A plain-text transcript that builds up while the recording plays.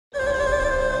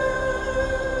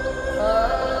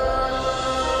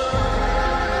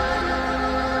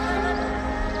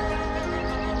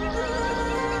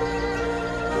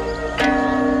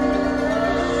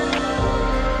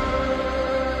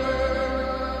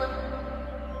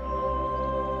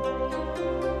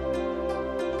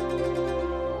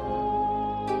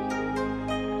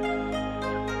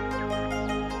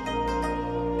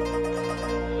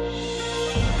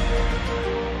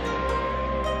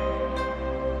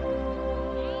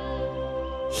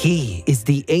He is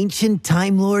the ancient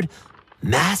Time Lord,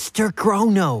 Master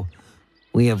Chrono.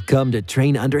 We have come to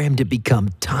train under him to become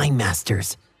Time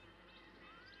Masters.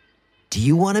 Do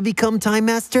you want to become Time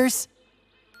Masters?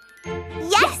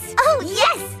 Yes! Oh,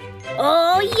 yes!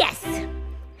 Oh, yes!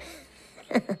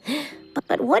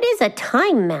 But what is a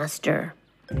Time Master?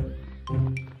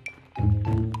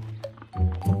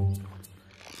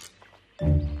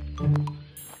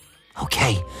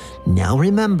 Okay, now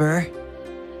remember.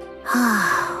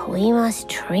 We must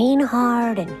train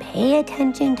hard and pay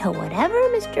attention to whatever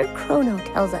Mr. Chrono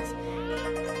tells us.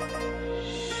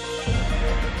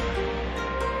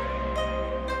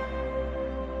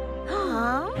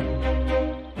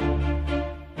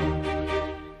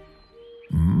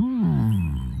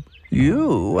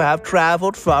 You have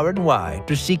traveled far and wide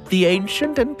to seek the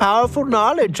ancient and powerful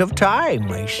knowledge of time,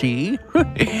 I see.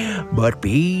 But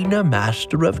being a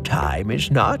master of time is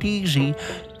not easy.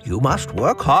 You must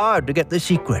work hard to get the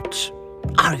secrets.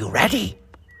 Are you ready?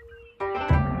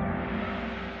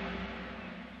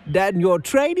 Then your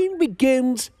training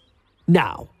begins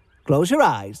now. Close your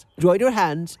eyes, join your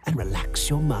hands, and relax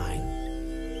your mind.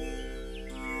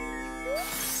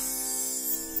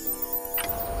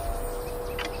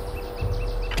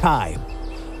 Time,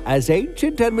 as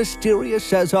ancient and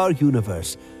mysterious as our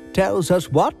universe, tells us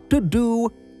what to do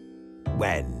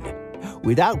when.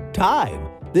 Without time,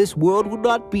 this world would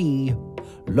not be.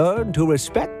 Learn to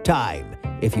respect time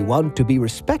if you want to be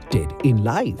respected in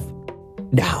life.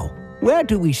 Now, where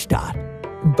do we start?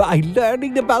 By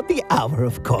learning about the hour,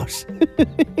 of course.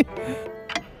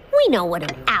 We know what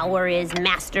an hour is,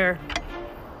 Master.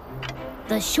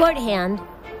 The shorthand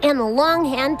and the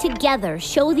longhand together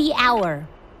show the hour.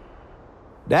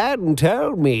 Then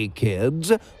tell me,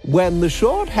 kids, when the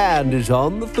shorthand is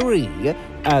on the 3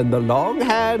 and the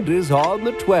longhand is on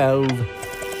the 12.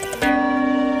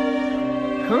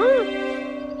 Huh?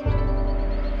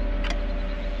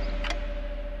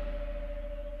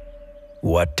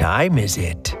 What time is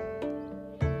it?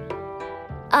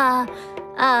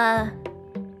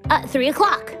 3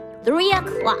 o'clock. 3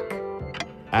 o'clock.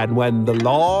 And when the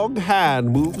long hand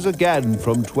moves again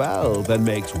from 12 and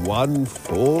makes one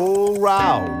full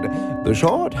round, the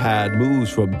short hand moves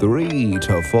from 3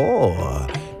 to 4.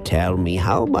 Tell me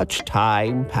how much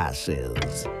time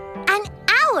passes. An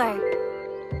hour.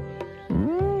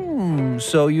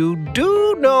 So you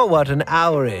do know what an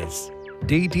hour is.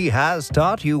 Dee Tee has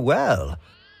taught you well.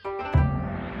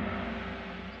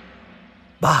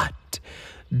 But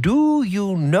do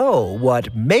you know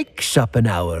what makes up an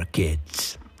hour,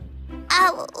 kids?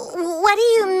 What do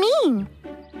you mean?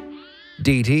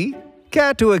 Dee Tee,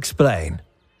 care to explain?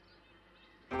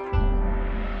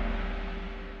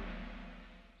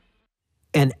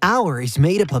 An hour is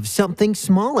made up of something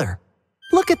smaller.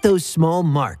 Look at those small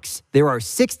marks. There are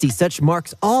 60 such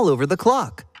marks all over the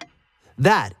clock.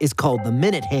 That is called the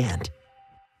minute hand.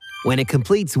 When it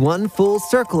completes one full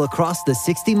circle across the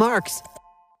 60 marks,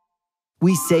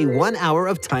 we say 1 hour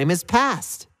of time has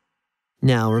passed.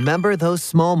 Now remember those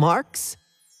small marks?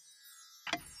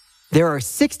 There are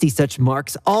 60 such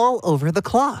marks all over the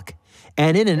clock.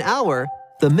 And in an hour,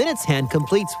 the minutes hand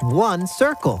completes one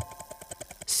circle.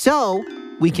 So,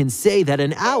 we can say that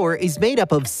an hour is made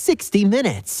up of 60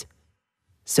 minutes.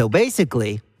 So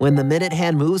basically, when the minute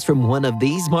hand moves from one of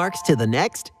these marks to the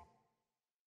next,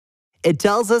 it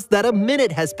tells us that a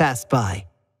minute has passed by.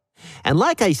 And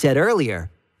like I said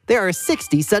earlier, there are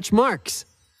 60 such marks.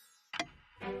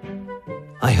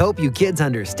 I hope you kids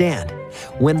understand.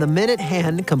 When the minute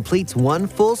hand completes one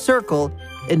full circle,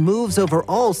 it moves over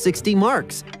all 60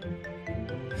 marks,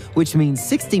 which means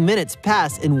 60 minutes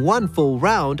pass in one full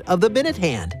round of the minute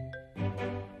hand.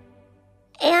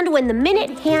 And when the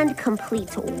minute hand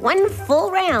completes one full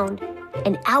round,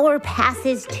 an hour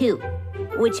passes too,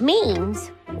 which means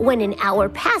when an hour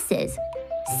passes,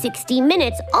 60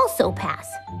 minutes also pass.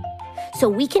 So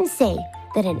we can say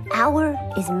that an hour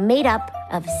is made up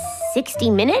of 60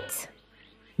 minutes?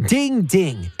 Ding,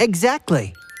 ding,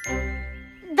 exactly.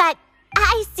 But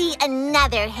I see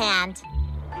another hand.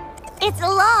 It's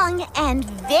long and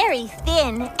very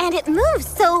thin, and it moves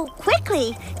so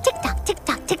quickly. Tick-tock,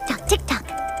 tick-tock, tick-tock, tick-tock.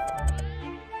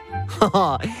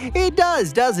 It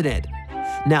does, doesn't it?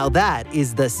 Now that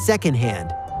is the second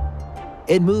hand.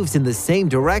 It moves in the same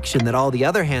direction that all the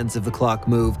other hands of the clock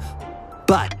move,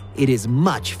 but it is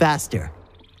much faster.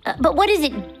 But what does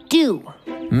it do?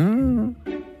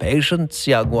 Patience,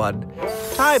 young one.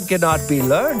 Time cannot be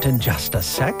learned in just a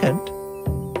second.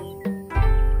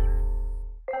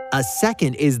 A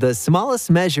second is the smallest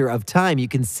measure of time you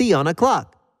can see on a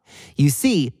clock. You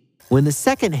see, when the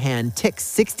second hand ticks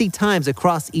 60 times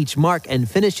across each mark and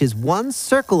finishes one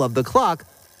circle of the clock,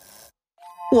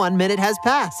 1 minute has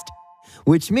passed,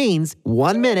 which means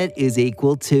 1 minute is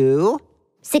equal to...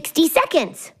 60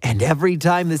 seconds. And every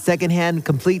time the second hand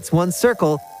completes one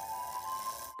circle,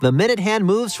 the minute hand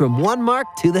moves from one mark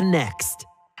to the next.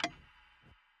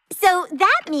 So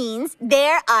that means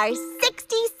there are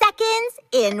 60 seconds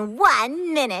in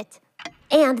 1 minute.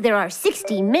 And there are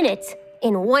 60 minutes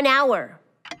in 1 hour.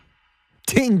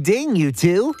 Ding ding, you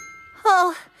two.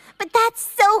 Oh, but that's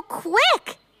so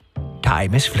quick.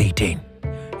 Time is fleeting.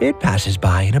 It passes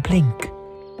by in a blink.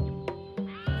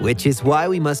 Which is why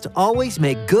we must always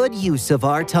make good use of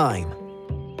our time.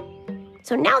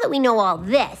 So now that we know all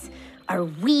this, are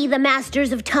we the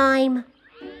masters of time?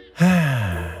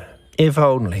 If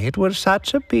only it were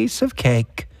such a piece of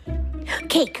cake.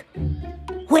 Cake.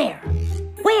 Where?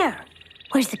 Where?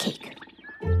 Where's the cake?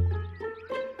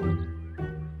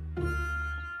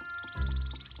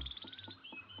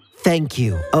 Thank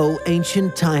you, O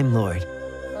ancient Time Lord.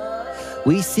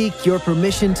 We seek your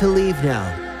permission to leave now,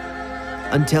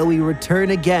 until we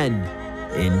return again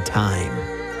in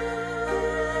time.